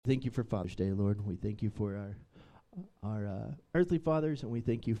Thank you for Father's Day, Lord. We thank you for our earthly fathers, and we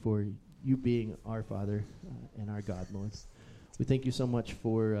thank you for you being our Father and our God, Lord. We thank you so much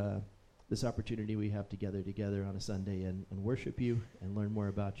for this opportunity we have together on a Sunday and worship you and learn more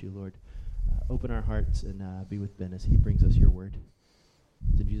about you, Lord. Open our hearts and be with Ben as he brings us your word.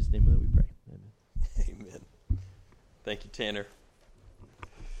 It's in Jesus' name that we pray. Amen. Amen. Thank you, Tanner.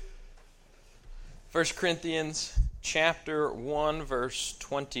 1 Corinthians chapter 1, verse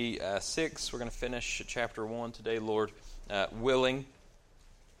 26. We're going to finish chapter 1 today, Lord willing.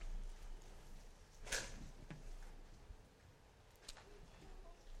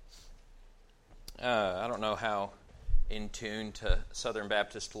 I don't know how in tune to Southern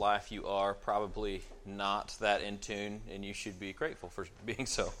Baptist life you are. Probably not that in tune, and you should be grateful for being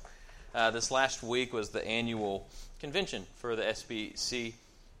so. This last week was the annual convention for the SBC.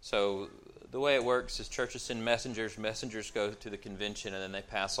 So the way it works is churches send messengers. Messengers go to the convention, and then they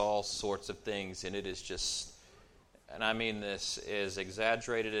pass all sorts of things. And it is just, and I mean this as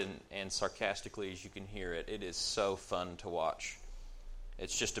exaggerated and sarcastically as you can hear it, it is so fun to watch.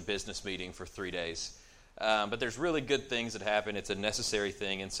 It's just a business meeting for 3 days. But there's really good things that happen. It's a necessary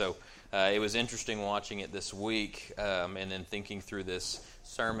thing. And so it was interesting watching it this week and then thinking through this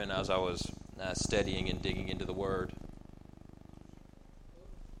sermon as I was studying and digging into the Word.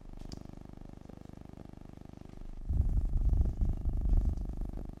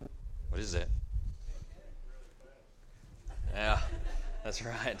 What is it? Yeah, that's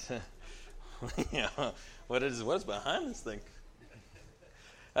right. Yeah, what is behind this thing?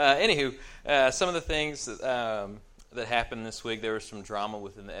 Anywho, some of the things that happened this week, there was some drama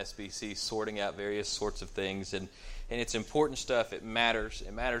within the SBC, sorting out various sorts of things, and it's important stuff. It matters.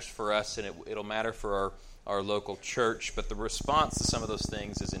 It matters for us, and it'll matter for our local church. But the response to some of those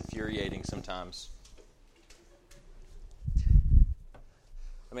things is infuriating sometimes.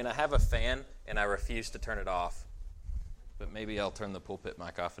 I mean, I have a fan, and I refuse to turn it off. But maybe I'll turn the pulpit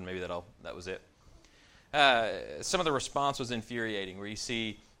mic off, and maybe that was it. Some of the response was infuriating, where you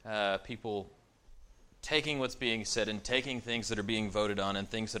see people taking what's being said and taking things that are being voted on and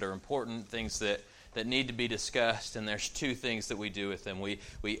things that are important, things that need to be discussed, and there's two things that we do with them. We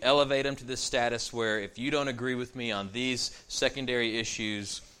elevate them to this status where if you don't agree with me on these secondary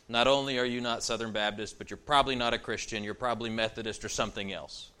issues, not only are you not Southern Baptist, but you're probably not a Christian, you're probably Methodist or something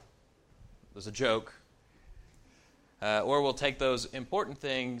else. It was a joke. Or we'll take those important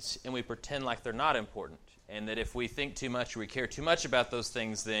things and we pretend like they're not important. And that if we think too much or we care too much about those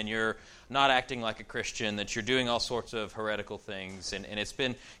things, then you're not acting like a Christian, that you're doing all sorts of heretical things. And it's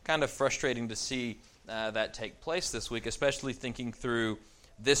been kind of frustrating to see that take place this week, especially thinking through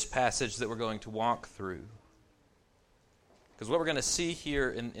this passage that we're going to walk through. Because what we're going to see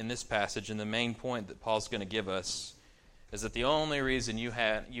here in this passage, and the main point that Paul's going to give us, is that the only reason you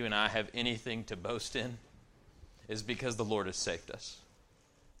and I have anything to boast in is because the Lord has saved us.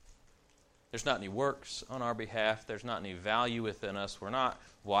 There's not any works on our behalf. There's not any value within us. We're not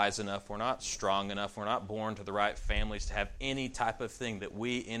wise enough. We're not strong enough. We're not born to the right families to have any type of thing that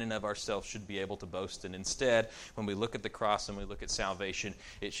we in and of ourselves should be able to boast in. Instead, when we look at the cross and we look at salvation,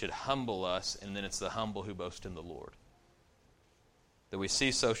 it should humble us, and then it's the humble who boast in the Lord. That we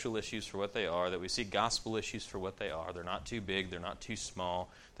see social issues for what they are, that we see gospel issues for what they are. They're not too big. They're not too small.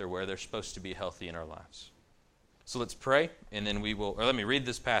 They're where they're supposed to be healthy in our lives. So let's pray, and then let me read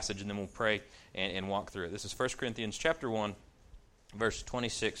this passage, and then we'll pray and walk through it. This is 1 Corinthians chapter 1, verse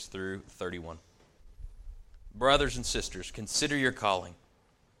 26 through 31. Brothers and sisters, consider your calling.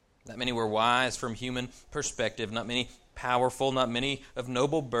 Not many were wise from human perspective, not many powerful, not many of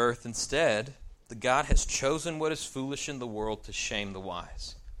noble birth. Instead, the God has chosen what is foolish in the world to shame the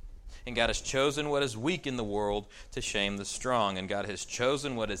wise. And God has chosen what is weak in the world to shame the strong. And God has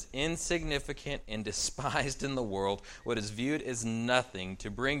chosen what is insignificant and despised in the world, what is viewed as nothing, to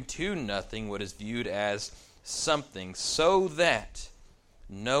bring to nothing what is viewed as something, so that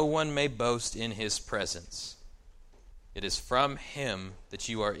no one may boast in his presence. It is from him that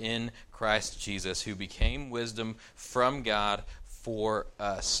you are in Christ Jesus, who became wisdom from God for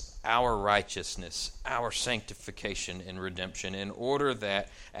us, our righteousness, our sanctification and redemption, in order that,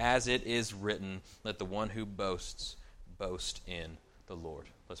 as it is written, let the one who boasts boast in the Lord.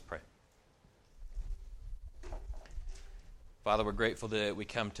 Let's pray. Father, we're grateful that we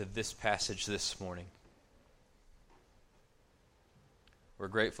come to this passage this morning. We're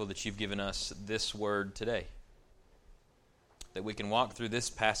grateful that you've given us this word today, that we can walk through this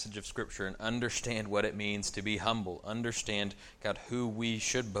passage of Scripture and understand what it means to be humble, understand, God, who we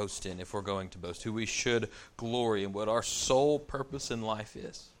should boast in if we're going to boast, who we should glory in, what our sole purpose in life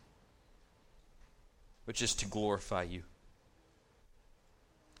is, which is to glorify you.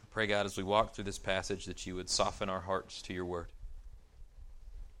 Pray, God, as we walk through this passage, that you would soften our hearts to your word.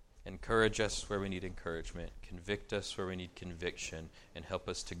 Encourage us where we need encouragement. Convict us where we need conviction. And help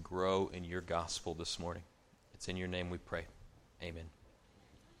us to grow in your gospel this morning. It's in your name we pray. Amen.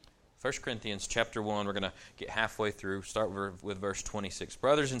 1 Corinthians chapter 1, we're going to get halfway through. Start with verse 26.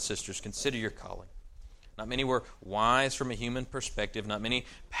 Brothers and sisters, consider your calling. Not many were wise from a human perspective, not many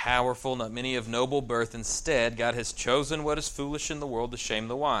powerful, not many of noble birth. Instead, God has chosen what is foolish in the world to shame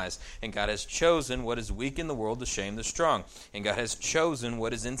the wise. And God has chosen what is weak in the world to shame the strong. And God has chosen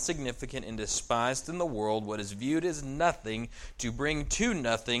what is insignificant and despised in the world, what is viewed as nothing, to bring to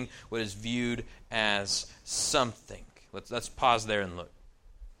nothing what is viewed as something. Let's pause there and look.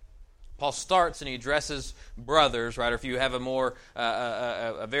 Paul starts and he addresses brothers, right? Or if you have a more,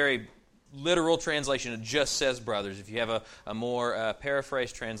 a very literal translation, it just says brothers. If you have a more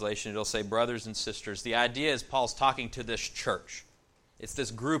paraphrased translation, it'll say brothers and sisters. The idea is Paul's talking to this church. It's this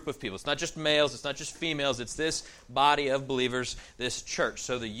group of people. It's not just males, it's not just females, it's this body of believers, this church.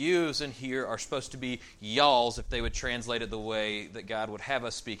 So the yous in here are supposed to be y'alls if they would translate it the way that God would have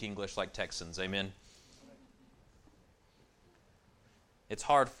us speak English like Texans. Amen? It's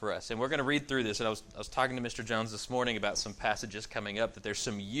hard for us. And we're going to read through this. And I was talking to Mr. Jones this morning about some passages coming up, that there's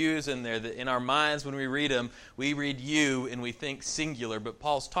some yous in there that in our minds when we read them, we read you and we think singular, but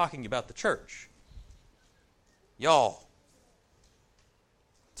Paul's talking about the church. Y'all.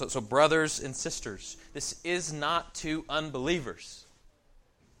 So brothers and sisters, this is not to unbelievers.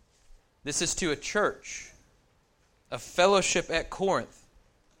 This is to a church, a fellowship at Corinth,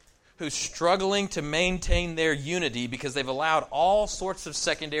 who's struggling to maintain their unity because they've allowed all sorts of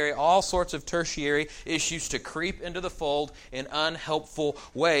secondary, all sorts of tertiary issues to creep into the fold in unhelpful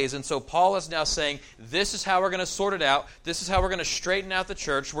ways. And so Paul is now saying, this is how we're going to sort it out. This is how we're going to straighten out the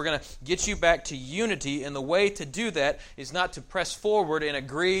church. We're going to get you back to unity. And the way to do that is not to press forward and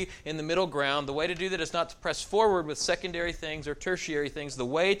agree in the middle ground. The way to do that is not to press forward with secondary things or tertiary things. The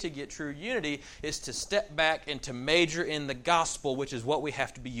way to get true unity is to step back and to major in the gospel, which is what we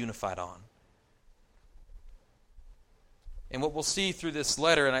have to be unified on. And what we'll see through this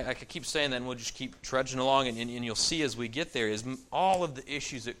letter, and I keep saying that, and we'll just keep trudging along, and you'll see as we get there, is all of the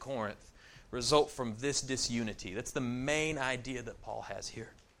issues at Corinth result from this disunity. That's the main idea that Paul has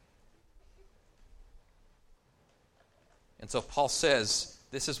here. And so Paul says,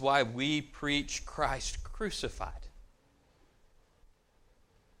 this is why we preach Christ crucified.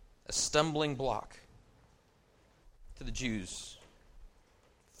 A stumbling block to the Jews,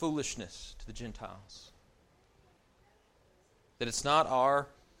 foolishness to the Gentiles. That it's not our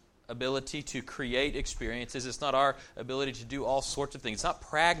ability to create experiences. It's not our ability to do all sorts of things. It's not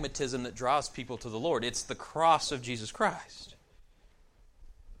pragmatism that draws people to the Lord. It's the cross of Jesus Christ.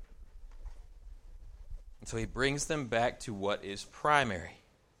 And so he brings them back to what is primary.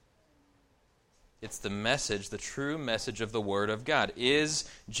 It's the message, the true message of the Word of God. Is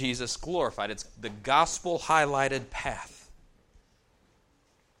Jesus glorified? It's the gospel-highlighted path.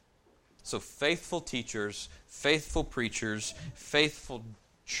 So faithful teachers, faithful preachers, faithful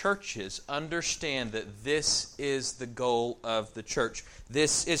churches understand that this is the goal of the church.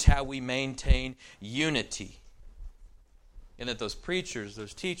 This is how we maintain unity. And that those preachers,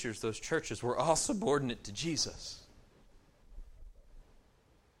 those teachers, those churches were all subordinate to Jesus.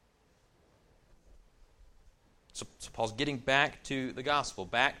 So Paul's getting back to the gospel,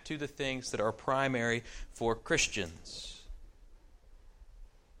 back to the things that are primary for Christians.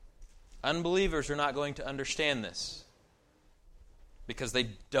 Unbelievers are not going to understand this because they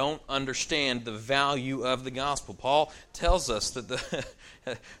don't understand the value of the gospel. Paul tells us that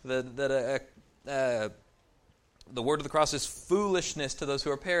the word of the cross is foolishness to those who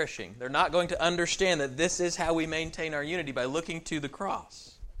are perishing. They're not going to understand that this is how we maintain our unity, by looking to the cross.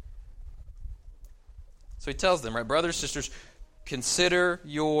 So he tells them, right, brothers, sisters, consider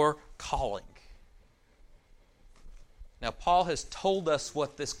your calling. Now, Paul has told us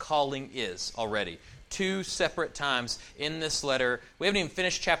what this calling is already. 2 separate times in this letter. We haven't even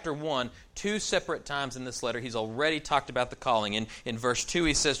finished chapter 1. 2 separate times in this letter, he's already talked about the calling. In verse 2,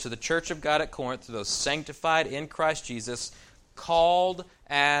 he says, to the church of God at Corinth, to those sanctified in Christ Jesus, called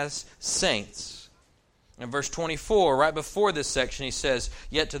as saints. In verse 24, right before this section, he says,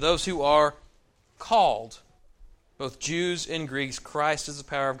 yet to those who are called, both Jews and Greeks, Christ is the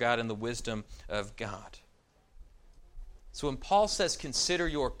power of God and the wisdom of God. So when Paul says, consider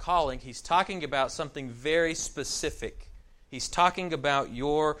your calling, he's talking about something very specific. He's talking about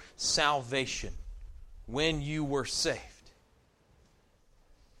your salvation, when you were saved.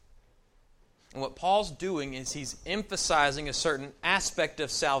 And what Paul's doing is he's emphasizing a certain aspect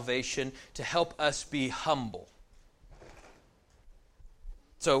of salvation to help us be humble.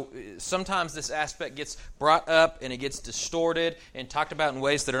 So sometimes this aspect gets brought up and it gets distorted and talked about in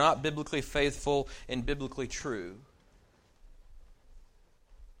ways that are not biblically faithful and biblically true.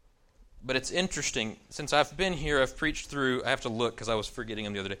 But it's interesting, since I've been here, I've preached through, I have to look because I was forgetting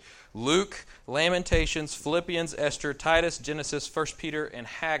them the other day, Luke, Lamentations, Philippians, Esther, Titus, Genesis, 1 Peter, and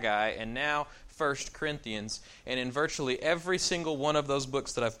Haggai, and now 1 Corinthians. And in virtually every single one of those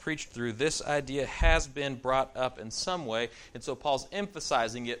books that I've preached through, this idea has been brought up in some way. And so Paul's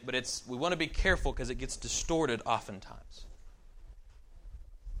emphasizing it, but we want to be careful because it gets distorted oftentimes.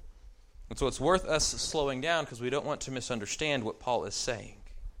 And so it's worth us slowing down because we don't want to misunderstand what Paul is saying.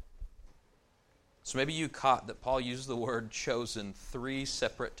 So maybe you caught that Paul uses the word chosen 3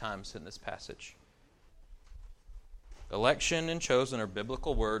 separate times in this passage. Election and chosen are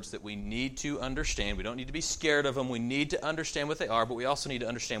biblical words that we need to understand. We don't need to be scared of them. We need to understand what they are, but we also need to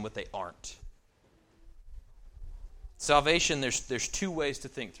understand what they aren't. Salvation, there's 2 ways to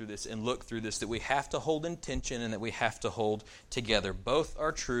think through this and look through this that we have to hold in tension and that we have to hold together. Both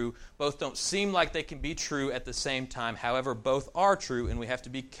are true. Both don't seem like they can be true at the same time. However, both are true, and we have to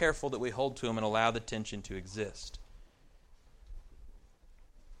be careful that we hold to them and allow the tension to exist.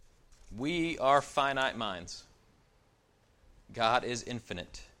 We are finite minds. God is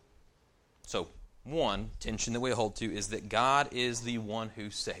infinite. So, one tension that we hold to is that God is the one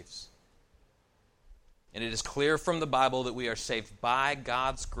who saves. And it is clear from the Bible that we are saved by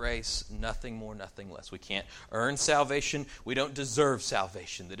God's grace, nothing more, nothing less. We can't earn salvation. We don't deserve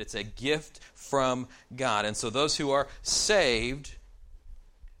salvation, that it's a gift from God. And so those who are saved,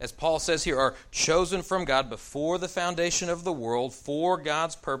 as Paul says here, are chosen from God before the foundation of the world for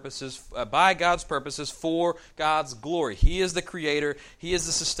God's purposes, by God's purposes, for God's glory. He is the creator. He is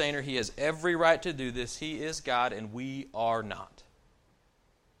the sustainer. He has every right to do this. He is God, and we are not.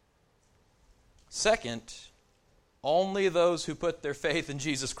 Second, only those who put their faith in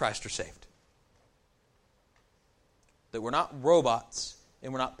Jesus Christ are saved. That we're not robots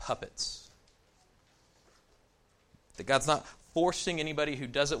and we're not puppets. That God's not forcing anybody who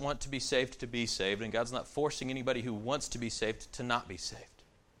doesn't want to be saved, and God's not forcing anybody who wants to be saved to not be saved.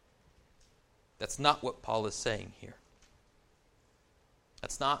 That's not what Paul is saying here.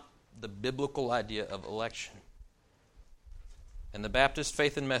 That's not the biblical idea of election. And the Baptist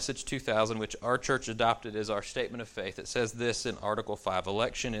Faith and Message 2000, which our church adopted as our statement of faith, it says this in Article 5,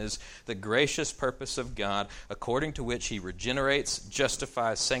 election is the gracious purpose of God according to which He regenerates,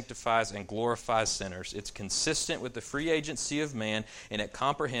 justifies, sanctifies, and glorifies sinners. It's consistent with the free agency of man, and it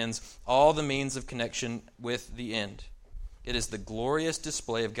comprehends all the means of connection with the end. It is the glorious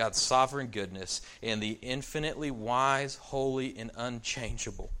display of God's sovereign goodness and the infinitely wise, holy, and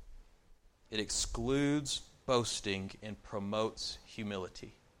unchangeable. It excludes boasting and promotes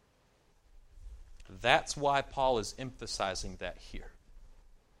humility. That's why Paul is emphasizing that here.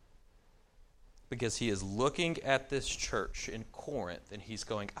 Because he is looking at this church in Corinth and he's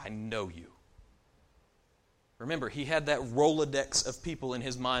going, I know you. Remember, he had that Rolodex of people in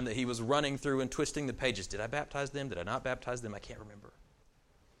his mind that he was running through and twisting the pages. Did I baptize them? Did I not baptize them? I can't remember.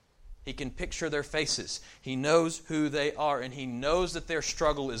 He can picture their faces. He knows who they are, and he knows that their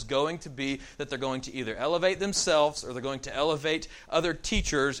struggle is going to be that they're going to either elevate themselves or they're going to elevate other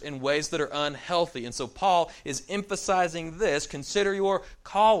teachers in ways that are unhealthy. And so Paul is emphasizing this. Consider your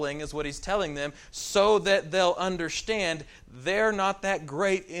calling, is what he's telling them, so that they'll understand they're not that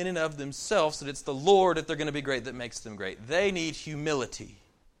great in and of themselves, that it's the Lord, if they're going to be great, that makes them great. They need humility.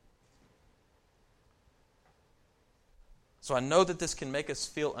 So I know that this can make us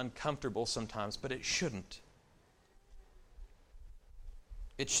feel uncomfortable sometimes, but it shouldn't.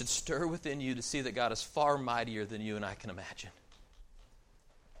 It should stir within you to see that God is far mightier than you and I can imagine.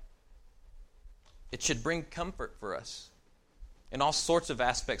 It should bring comfort for us in all sorts of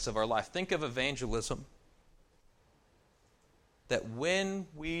aspects of our life. Think of evangelism. That when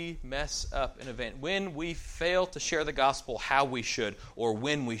we mess up an event, when we fail to share the gospel how we should or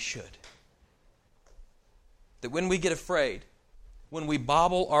when we should, that when we get afraid, when we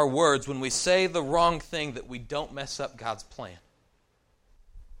bobble our words, when we say the wrong thing, that we don't mess up God's plan.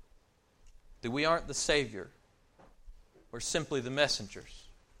 That we aren't the Savior. We're simply the messengers.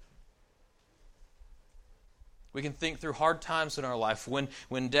 We can think through hard times in our life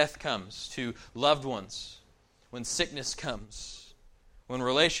when death comes to loved ones, when sickness comes, when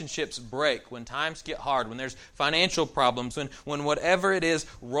relationships break, when times get hard, when there's financial problems, when whatever it is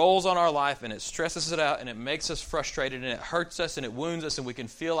rolls on our life and it stresses it out and it makes us frustrated and it hurts us and it wounds us and we can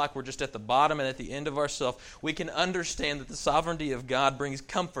feel like we're just at the bottom and at the end of ourselves, we can understand that the sovereignty of God brings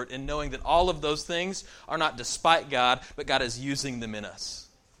comfort in knowing that all of those things are not despite God, but God is using them in us.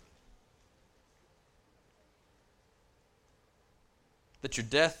 That your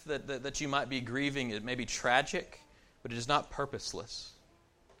death that you might be grieving, it may be tragic, but it is not purposeless.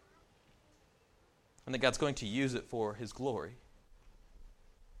 And that God's going to use it for His glory.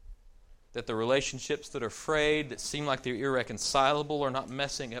 That the relationships that are frayed, that seem like they're irreconcilable, are not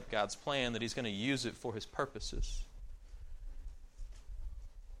messing up God's plan, that He's going to use it for His purposes.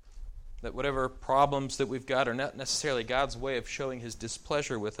 That whatever problems that we've got are not necessarily God's way of showing His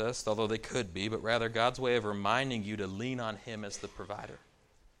displeasure with us, although they could be, but rather God's way of reminding you to lean on Him as the provider.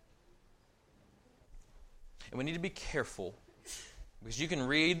 And we need to be careful, because you can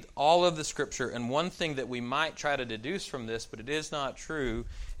read all of the Scripture, and one thing that we might try to deduce from this, but it is not true,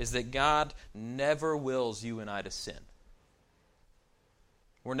 is that God never wills you and I to sin.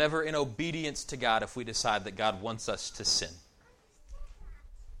 We're never in obedience to God if we decide that God wants us to sin.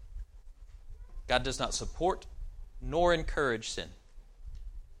 God does not support nor encourage sin.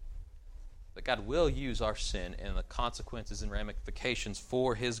 But God will use our sin and the consequences and ramifications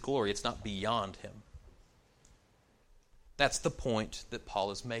for His glory. It's not beyond Him. That's the point that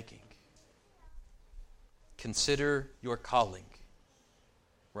Paul is making. Consider your calling.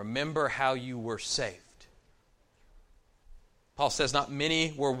 Remember how you were saved. Paul says not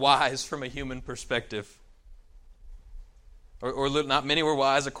many were wise from a human perspective. Or not many were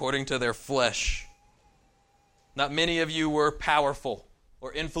wise according to their flesh. Not many of you were powerful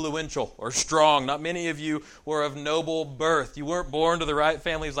or influential or strong. Not many of you were of noble birth. You weren't born to the right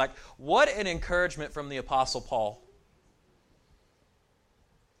family. It's like, what an encouragement from the Apostle Paul.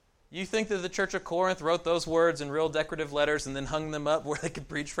 You think that the Church of Corinth wrote those words in real decorative letters and then hung them up where they could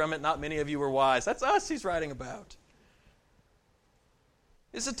preach from it? Not many of you were wise. That's us he's writing about.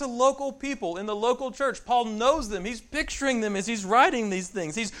 Is it to local people in the local church? Paul knows them. He's picturing them as he's writing these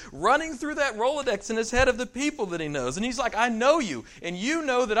things. He's running through that Rolodex in his head of the people that he knows. And he's like, I know you. And you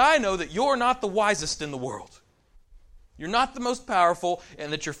know that you're not the wisest in the world. You're not the most powerful,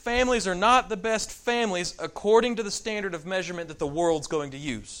 and that your families are not the best families according to the standard of measurement that the world's going to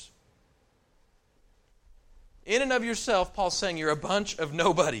use. In and of yourself, Paul's saying you're a bunch of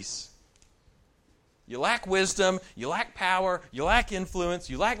nobodies. You lack wisdom, you lack power, you lack influence,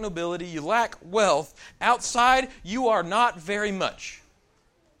 you lack nobility, you lack wealth. Outside, you are not very much.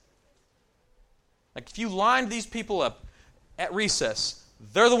 Like if you lined these people up at recess,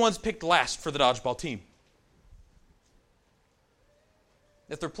 they're the ones picked last for the dodgeball team.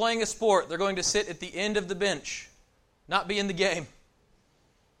 If they're playing a sport, they're going to sit at the end of the bench, not be in the game.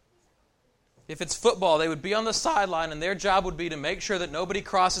 If it's football, they would be on the sideline, and their job would be to make sure that nobody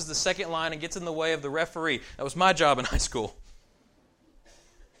crosses the second line and gets in the way of the referee. That was my job in high school.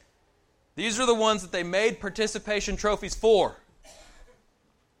 These are the ones that they made participation trophies for.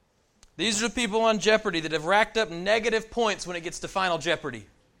 These are the people on Jeopardy that have racked up negative points when it gets to Final Jeopardy.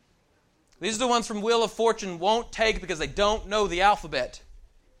 These are the ones from Wheel of Fortune won't take because they don't know the alphabet.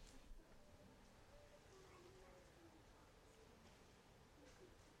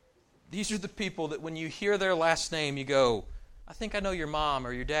 These are the people that when you hear their last name, you go, I think I know your mom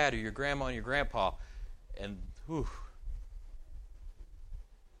or your dad or your grandma and your grandpa. And, whew.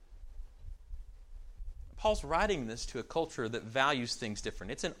 Paul's writing this to a culture that values things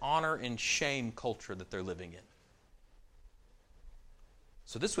different. It's an honor and shame culture that they're living in.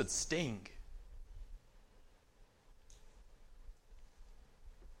 So this would sting.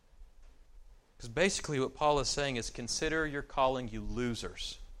 Because basically what Paul is saying is, consider your calling, you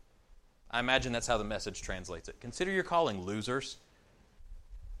losers. I imagine that's how the Message translates it. Consider your calling, losers.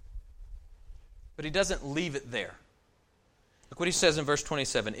 But he doesn't leave it there. Look what he says in verse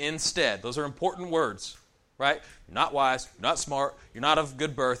 27. Instead, those are important words, right? You're not wise, you're not smart, you're not of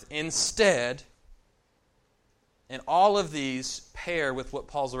good birth. Instead, and all of these pair with what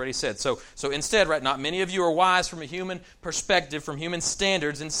Paul's already said. So instead, right, not many of you are wise from a human perspective, from human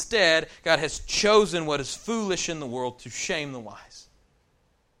standards. Instead, God has chosen what is foolish in the world to shame the wise.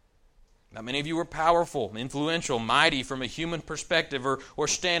 Not many of you are powerful, influential, mighty from a human perspective or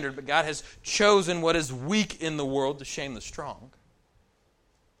standard, but God has chosen what is weak in the world to shame the strong.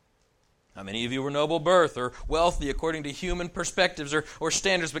 Not many of you were noble birth or wealthy according to human perspectives or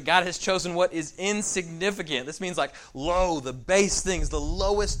standards, but God has chosen what is insignificant. This means like low, the base things, the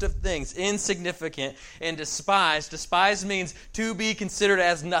lowest of things, insignificant and despised. Despised means to be considered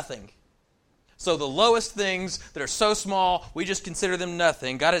as nothing. So the lowest things that are so small, we just consider them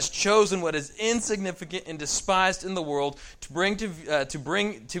nothing. God has chosen what is insignificant and despised in the world to bring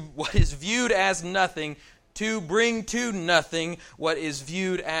to what is viewed as nothing, to bring to nothing what is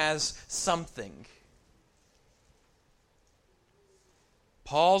viewed as something.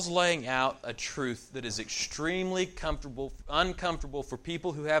 Paul's laying out a truth that is extremely uncomfortable for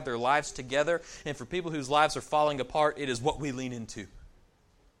people who have their lives together, and for people whose lives are falling apart. It is what we lean into.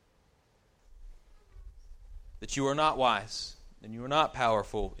 that you are not wise, and you are not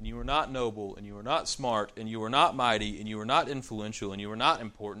powerful, and you are not noble, and you are not smart, and you are not mighty, and you are not influential, and you are not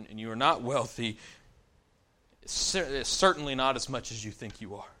important, and you are not wealthy, certainly not as much as you think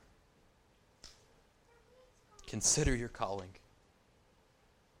you are. Consider your calling.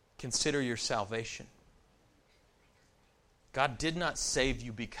 Consider your salvation. God did not save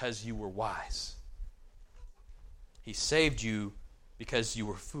you because you were wise. He saved you because you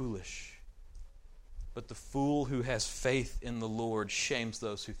were foolish. But the fool who has faith in the Lord shames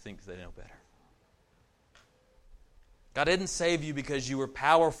those who think they know better. God didn't save you because you were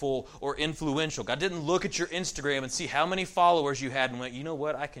powerful or influential. God didn't look at your Instagram and see how many followers you had and went, you know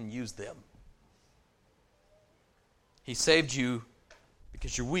what, I can use them. He saved you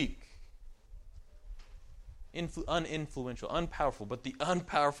because you're weak, uninfluential, unpowerful. But the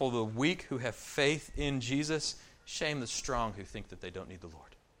unpowerful, the weak who have faith in Jesus, shame the strong who think that they don't need the Lord.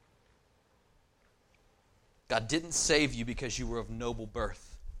 God didn't save you because you were of noble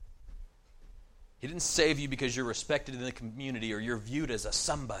birth. He didn't save you because you're respected in the community or you're viewed as a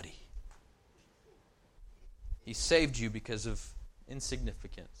somebody. He saved you because of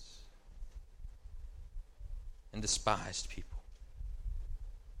insignificance and despised people.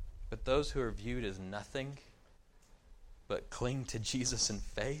 But those who are viewed as nothing but cling to Jesus in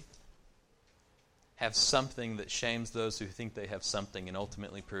faith have something that shames those who think they have something and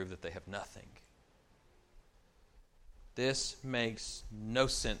ultimately prove that they have nothing. This makes no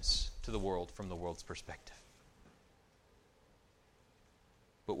sense to the world from the world's perspective.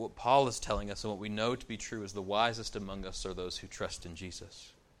 But what Paul is telling us and what we know to be true is the wisest among us are those who trust in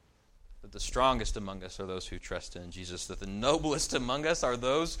Jesus. That the strongest among us are those who trust in Jesus. That the noblest among us are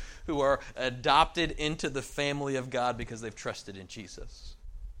those who are adopted into the family of God because they've trusted in Jesus.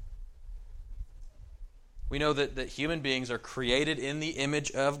 We know that human beings are created in the image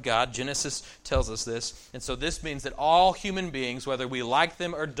of God. Genesis tells us this. And so this means that all human beings, whether we like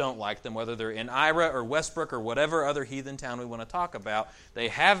them or don't like them, whether they're in Ira or Westbrook or whatever other heathen town we want to talk about, they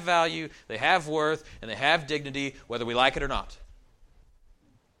have value, they have worth, and they have dignity, whether we like it or not.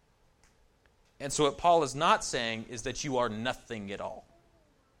 And so what Paul is not saying is that you are nothing at all.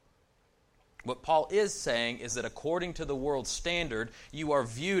 What Paul is saying is that according to the world's standard, you are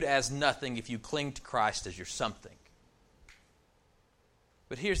viewed as nothing if you cling to Christ as your something.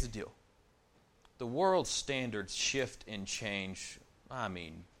 But here's the deal. The world's standards shift and change,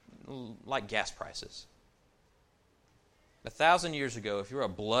 like gas prices. 1,000 years ago, if you're a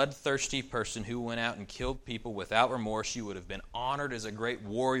bloodthirsty person who went out and killed people without remorse, you would have been honored as a great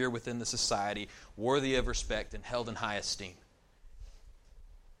warrior within the society, worthy of respect and held in high esteem.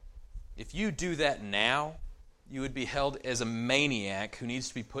 If you do that now, you would be held as a maniac who needs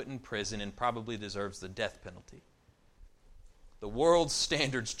to be put in prison and probably deserves the death penalty. The world's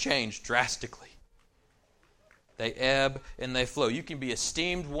standards change drastically. They ebb and they flow. You can be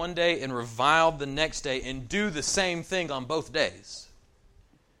esteemed one day and reviled the next day and do the same thing on both days.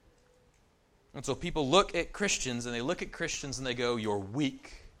 And so people look at Christians and they go, you're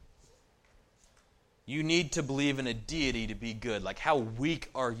weak. You need to believe in a deity to be good. Like, how weak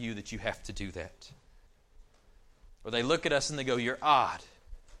are you that you have to do that? Or they look at us and they go, you're odd.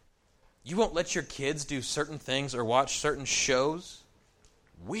 You won't let your kids do certain things or watch certain shows?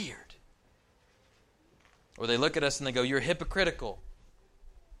 Weird. Or they look at us and they go, you're hypocritical.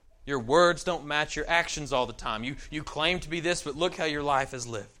 Your words don't match your actions all the time. You claim to be this, but look how your life is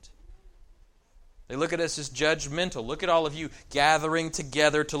lived. They look at us as judgmental. Look at all of you gathering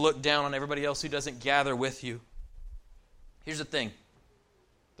together to look down on everybody else who doesn't gather with you. Here's the thing.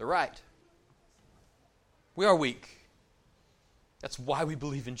 They're right. We are weak. That's why we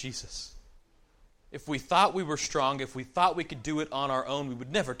believe in Jesus. If we thought we were strong, if we thought we could do it on our own, we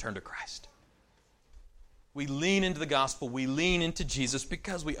would never turn to Christ. We lean into the gospel. We lean into Jesus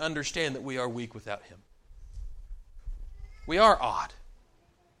because we understand that we are weak without Him. We are odd.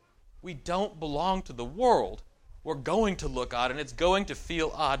 We don't belong to the world. We're going to look odd, and it's going to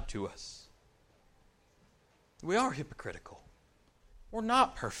feel odd to us. We are hypocritical. We're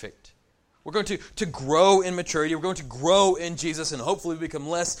not perfect. We're going to grow in maturity. We're going to grow in Jesus, and hopefully become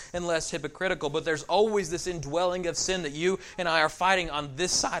less and less hypocritical. But there's always this indwelling of sin that you and I are fighting on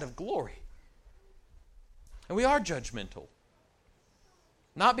this side of glory. And we are judgmental.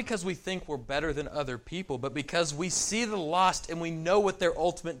 Not because we think we're better than other people, but because we see the lost and we know what their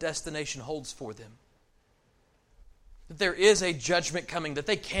ultimate destination holds for them. That there is a judgment coming that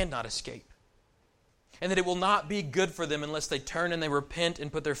they cannot escape. And that it will not be good for them unless they turn and they repent and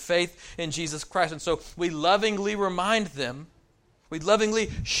put their faith in Jesus Christ. And so we lovingly remind them We lovingly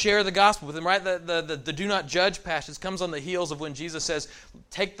share the gospel with them, right? The do not judge passage comes on the heels of when Jesus says,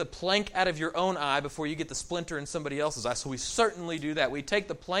 take the plank out of your own eye before you get the splinter in somebody else's eye. So we certainly do that. We take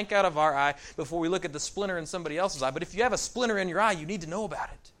the plank out of our eye before we look at the splinter in somebody else's eye. But if you have a splinter in your eye, you need to know about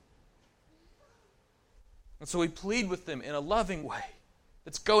it. And so we plead with them in a loving way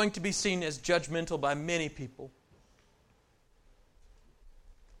that's going to be seen as judgmental by many people.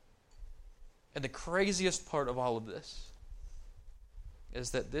 And the craziest part of all of this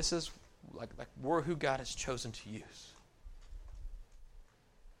is that this is like we're who God has chosen to use.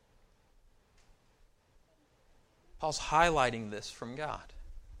 Paul's highlighting this from God,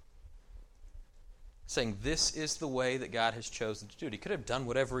 saying this is the way that God has chosen to do it. He could have done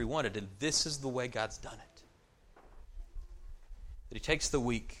whatever he wanted, and this is the way God's done it. That he takes the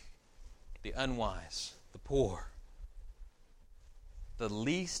weak, the unwise, the poor, the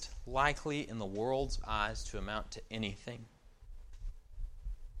least likely in the world's eyes to amount to anything,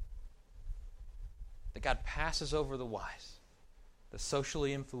 that God passes over the wise, the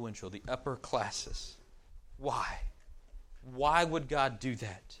socially influential, the upper classes. Why? Why would God do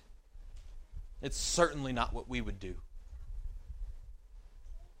that? It's certainly not what we would do.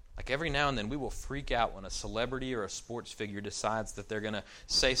 Like every now and then we will freak out when a celebrity or a sports figure decides that they're going to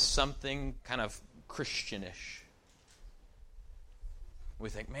say something kind of Christianish. We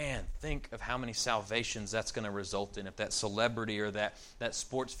think, man, think of how many salvations that's going to result in if that celebrity or that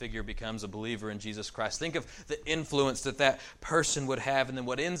sports figure becomes a believer in Jesus Christ. Think of the influence that person would have. And then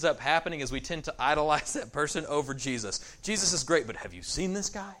what ends up happening is we tend to idolize that person over Jesus. Jesus is great, but have you seen this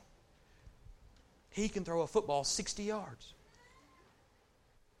guy? He can throw a football 60 yards.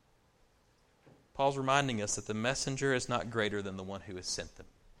 Paul's reminding us that the messenger is not greater than the one who has sent them.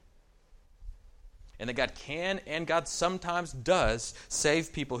 And that God can and God sometimes does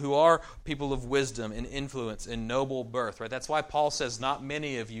save people who are people of wisdom and influence and noble birth. Right? That's why Paul says, not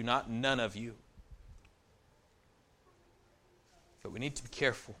many of you, not none of you. But we need to be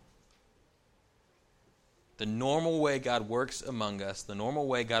careful. The normal way God works among us, the normal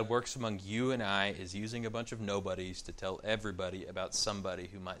way God works among you and I, is using a bunch of nobodies to tell everybody about somebody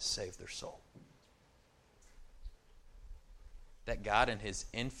who might save their soul. That God in His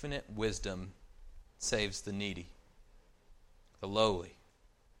infinite wisdom saves the needy, the lowly,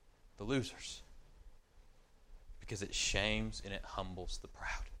 the losers, because it shames and it humbles the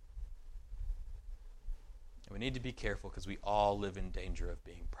proud. And we need to be careful because we all live in danger of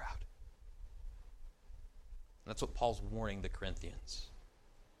being proud. And that's what Paul's warning the Corinthians.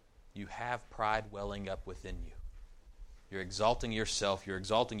 You have pride welling up within you. You're exalting yourself, you're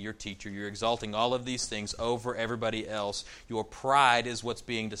exalting your teacher, you're exalting all of these things over everybody else. Your pride is what's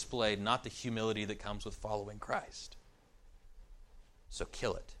being displayed, not the humility that comes with following Christ. So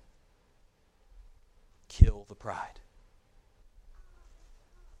kill it. Kill the pride.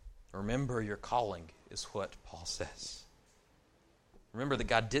 Remember your calling, is what Paul says. Remember that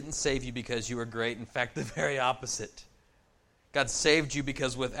God didn't save you because you were great. In fact, the very opposite. God saved you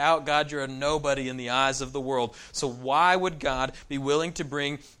because without God, you're a nobody in the eyes of the world. So why would God be willing to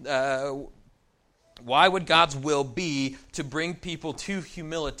bring, why would God's will be to bring people to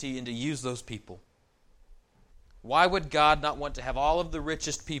humility and to use those people? Why would God not want to have all of the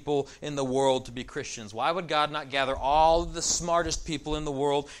richest people in the world to be Christians? Why would God not gather all of the smartest people in the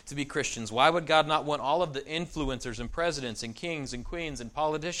world to be Christians? Why would God not want all of the influencers and presidents and kings and queens and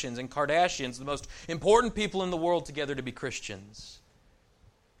politicians and Kardashians, the most important people in the world, together to be Christians?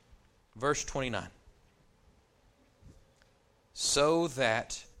 Verse 29. So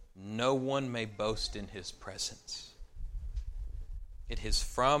that no one may boast in His presence. It is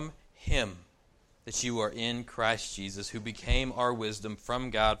from Him that you are in Christ Jesus, who became our wisdom from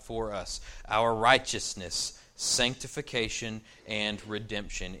God for us, our righteousness, sanctification, and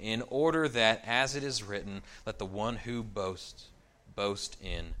redemption, in order that, as it is written, let the one who boasts, boast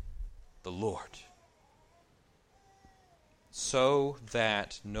in the Lord. So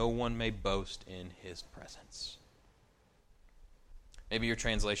that no one may boast in His presence. Maybe your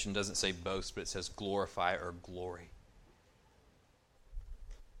translation doesn't say boast, but it says glorify or glory.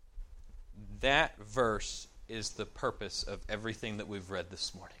 That verse is the purpose of everything that we've read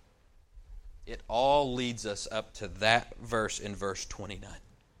this morning. It all leads us up to that verse in verse 29.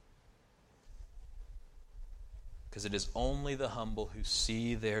 Because it is only the humble who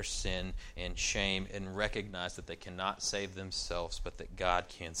see their sin and shame and recognize that they cannot save themselves, but that God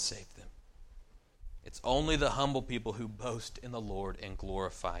can save them. It's only the humble people who boast in the Lord and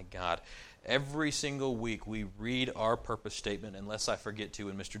glorify God. Every single week we read our purpose statement, unless I forget to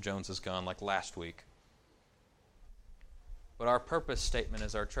when Mr. Jones is gone, like last week. But our purpose statement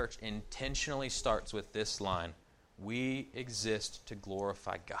as our church intentionally starts with this line: We exist to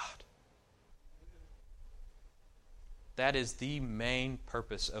glorify God. That is the main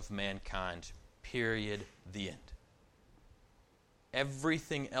purpose of mankind. Period. The end.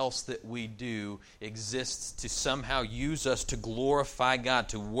 Everything else that we do exists to somehow use us to glorify God,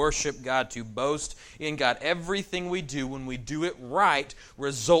 to worship God, to boast in God. Everything we do, when we do it right,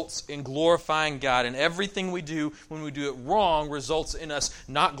 results in glorifying God. And everything we do, when we do it wrong, results in us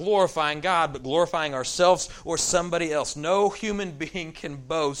not glorifying God, but glorifying ourselves or somebody else. No human being can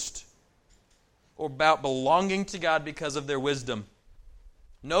boast about belonging to God because of their wisdom.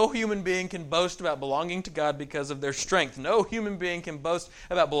 No human being can boast about belonging to God because of their strength. No human being can boast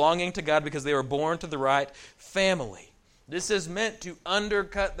about belonging to God because they were born to the right family. This is meant to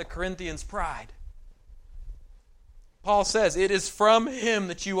undercut the Corinthians' pride. Paul says, it is from Him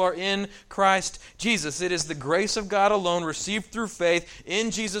that you are in Christ Jesus. It is the grace of God alone, received through faith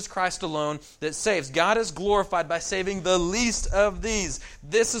in Jesus Christ alone, that saves. God is glorified by saving the least of these.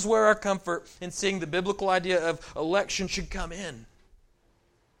 This is where our comfort in seeing the biblical idea of election should come in.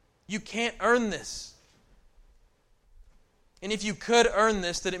 You can't earn this. And if you could earn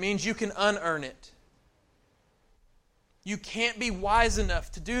this, then it means you can unearn it. You can't be wise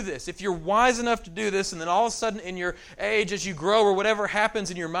enough to do this. If you're wise enough to do this, and then all of a sudden in your age, as you grow or whatever happens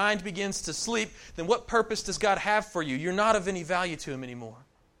and your mind begins to sleep, then what purpose does God have for you? You're not of any value to Him anymore.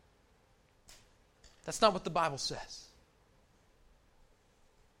 That's not what the Bible says.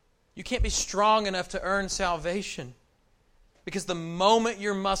 You can't be strong enough to earn salvation. Because the moment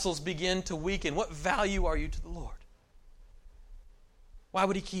your muscles begin to weaken, what value are you to the Lord? Why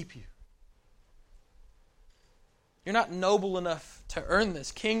would He keep you? You're not noble enough to earn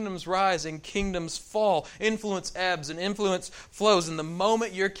this. Kingdoms rise and kingdoms fall. Influence ebbs and influence flows. And the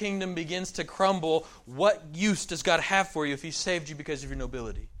moment your kingdom begins to crumble, what use does God have for you if He saved you because of your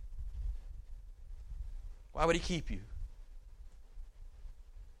nobility? Why would He keep you?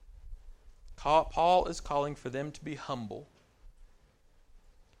 Paul is calling for them to be humble.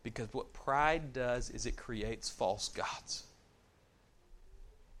 Because what pride does is it creates false gods.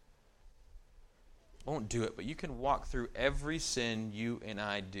 I won't do it, but you can walk through every sin you and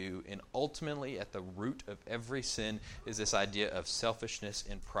I do, and ultimately at the root of every sin is this idea of selfishness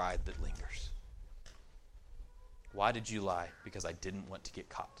and pride that lingers. Why did you lie? Because I didn't want to get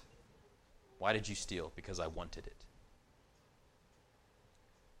caught. Why did you steal? Because I wanted it.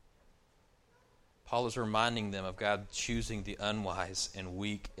 Paul is reminding them of God choosing the unwise and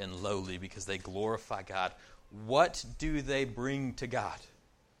weak and lowly because they glorify God. What do they bring to God?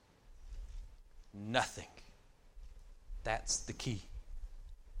 Nothing. That's the key.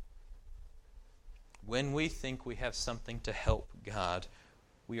 When we think we have something to help God,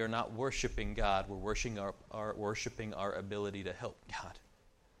 we are not worshiping God. We're worshiping our ability to help God.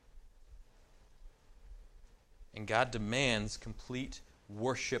 And God demands complete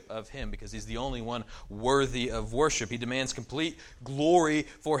worship of Him because He's the only one worthy of worship. He demands complete glory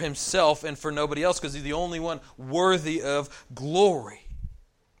for Himself and for nobody else because He's the only one worthy of glory.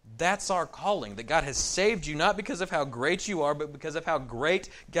 That's our calling, that God has saved you not because of how great you are, but because of how great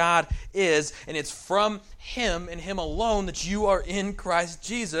God is. And it's from Him and Him alone that you are in Christ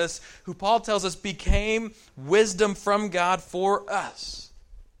Jesus, who Paul tells us became wisdom from God for us.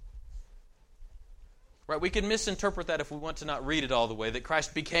 Right, we can misinterpret that if we want to not read it all the way, that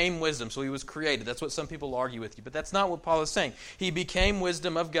Christ became wisdom, so He was created. That's what some people argue with you, but that's not what Paul is saying. He became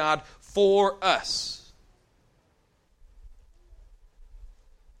wisdom of God for us.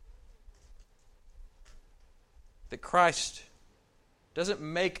 That Christ doesn't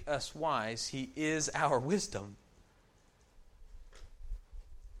make us wise, He is our wisdom.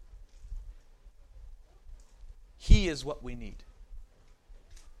 He is what we need.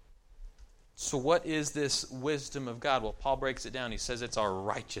 So what is this wisdom of God? Well, Paul breaks it down. He says it's our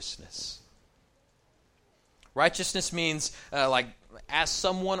righteousness. Righteousness means like as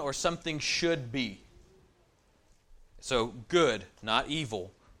someone or something should be. So good, not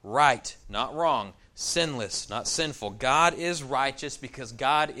evil. Right, not wrong. Sinless, not sinful. God is righteous because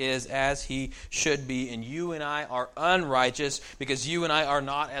God is as He should be. And you and I are unrighteous because you and I are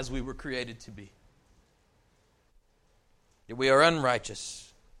not as we were created to be. We are unrighteous.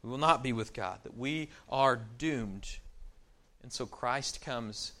 We will not be with God, that we are doomed. And so Christ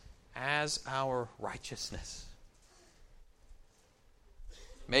comes as our righteousness,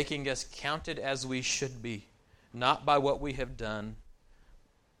 making us counted as we should be, not by what we have done,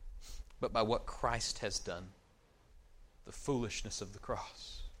 but by what Christ has done, the foolishness of the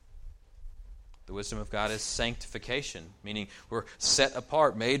cross. The wisdom of God is sanctification, meaning we're set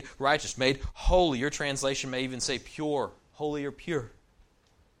apart, made righteous, made holy. Your translation may even say pure, holy or pure.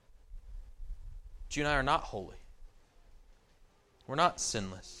 But you and I are not holy. We're not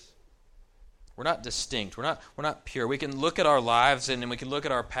sinless. We're not distinct. We're not pure. We can look at our lives and we can look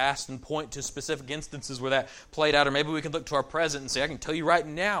at our past and point to specific instances where that played out, or maybe we can look to our present and say, I can tell you right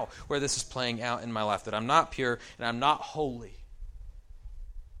now where this is playing out in my life, that I'm not pure and I'm not holy.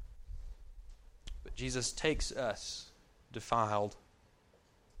 But Jesus takes us, defiled,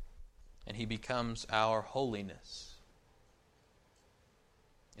 and he becomes our holiness.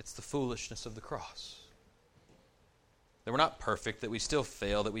 It's the foolishness of the cross. That we're not perfect, that we still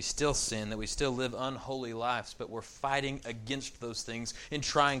fail, that we still sin, that we still live unholy lives, but we're fighting against those things and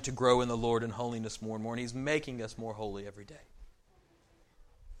trying to grow in the Lord in holiness more and more, and he's making us more holy every day.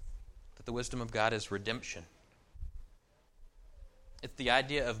 That the wisdom of God is redemption. It's the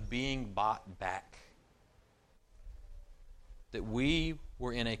idea of being bought back. That we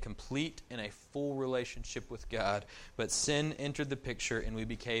were in a complete and a full relationship with God, but sin entered the picture and we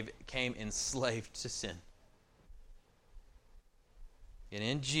became enslaved to sin. And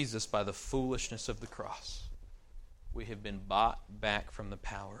in Jesus, by the foolishness of the cross, we have been bought back from the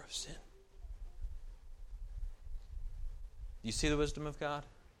power of sin. Do you see the wisdom of God?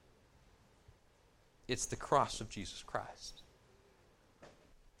 It's the cross of Jesus Christ.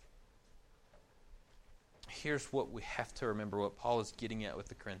 Here's what we have to remember, what Paul is getting at with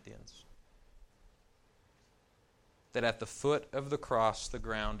the Corinthians. That at the foot of the cross, the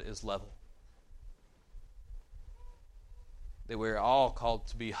ground is level. That we're all called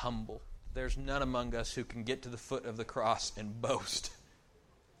to be humble. There's none among us who can get to the foot of the cross and boast.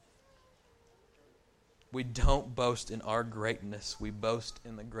 We don't boast in our greatness. We boast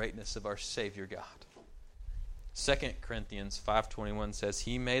in the greatness of our Savior God. 2 Corinthians 5:21 says,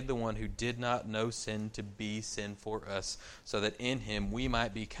 He made the one who did not know sin to be sin for us, so that in him we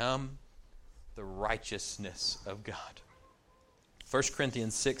might become the righteousness of God. 1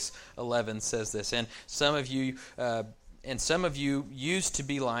 Corinthians 6:11 says this, And some of you used to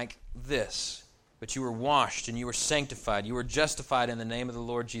be like this, but you were washed and you were sanctified. You were justified in the name of the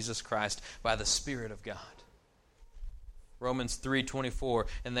Lord Jesus Christ by the Spirit of God. Romans 3:24,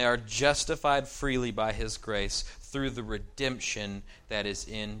 And they are justified freely by His grace through the redemption that is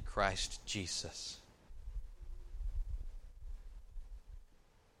in Christ Jesus.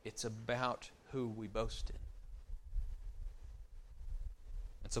 It's about who we boast in.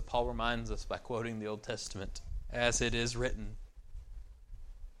 And so Paul reminds us by quoting the Old Testament, as it is written,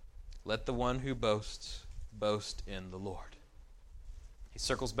 Let the one who boasts boast in the Lord. He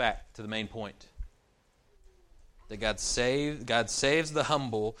circles back to the main point. That God saves the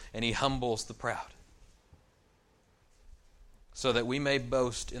humble and He humbles the proud. So that we may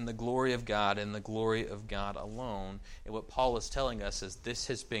boast in the glory of God and the glory of God alone. And what Paul is telling us is this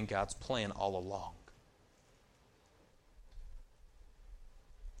has been God's plan all along.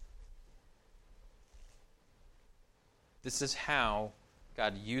 This is how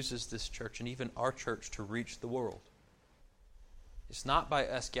God uses this church and even our church to reach the world. It's not by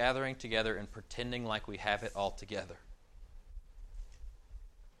us gathering together and pretending like we have it all together.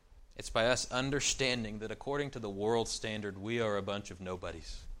 It's by us understanding that according to the world standard, we are a bunch of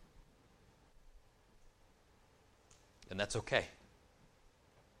nobodies. And that's okay.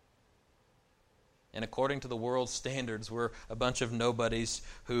 And according to the world's standards, we're a bunch of nobodies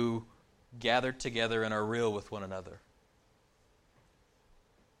who gather together and are real with one another.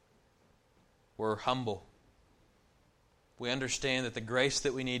 We're humble. We understand that the grace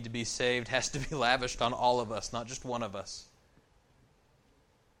that we need to be saved has to be lavished on all of us, not just one of us.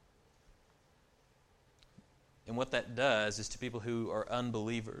 And what that does is to people who are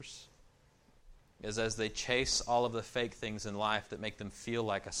unbelievers, is as they chase all of the fake things in life that make them feel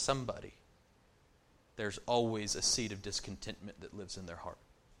like a somebody, there's always a seed of discontentment that lives in their heart.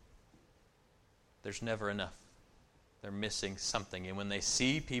 There's never enough. They're missing something. And when they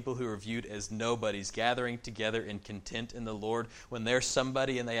see people who are viewed as nobodies gathering together in content in the Lord, when they're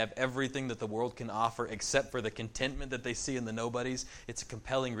somebody and they have everything that the world can offer except for the contentment that they see in the nobodies, it's a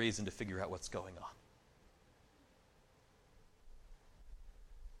compelling reason to figure out what's going on.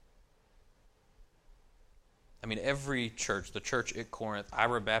 I mean, every church, the church at Corinth,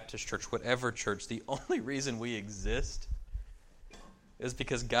 Ira Baptist Church, whatever church, the only reason we exist is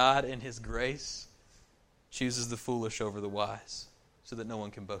because God in His grace chooses the foolish over the wise so that no one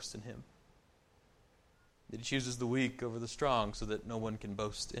can boast in Him. That He chooses the weak over the strong so that no one can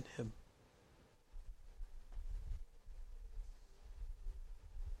boast in Him.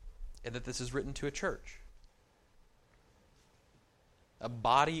 And that this is written to a church. A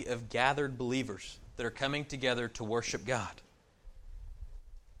body of gathered believers that are coming together to worship God.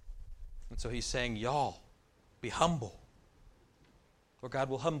 And so He's saying, y'all, be humble, or God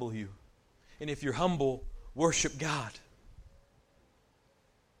will humble you. And if you're humble, worship God.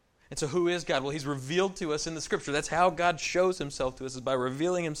 And so who is God? Well, he's revealed to us in the Scripture. That's how God shows himself to us, is by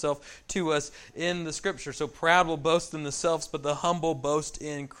revealing himself to us in the Scripture. So proud will boast in themselves, but the humble boast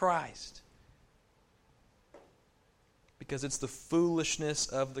in Christ. Because it's the foolishness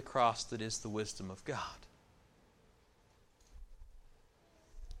of the cross that is the wisdom of God.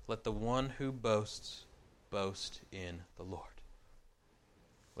 Let the one who boasts boast in the Lord.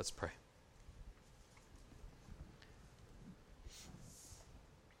 Let's pray.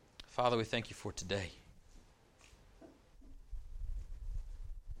 Father, we thank you for today.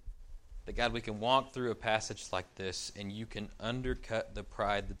 That, God, we can walk through a passage like this and you can undercut the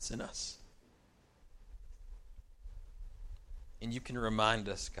pride that's in us. And you can remind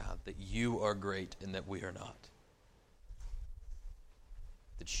us, God, that you are great and that we are not.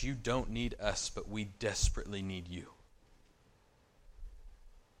 That you don't need us, but we desperately need you.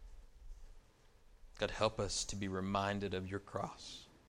 God, help us to be reminded of your cross.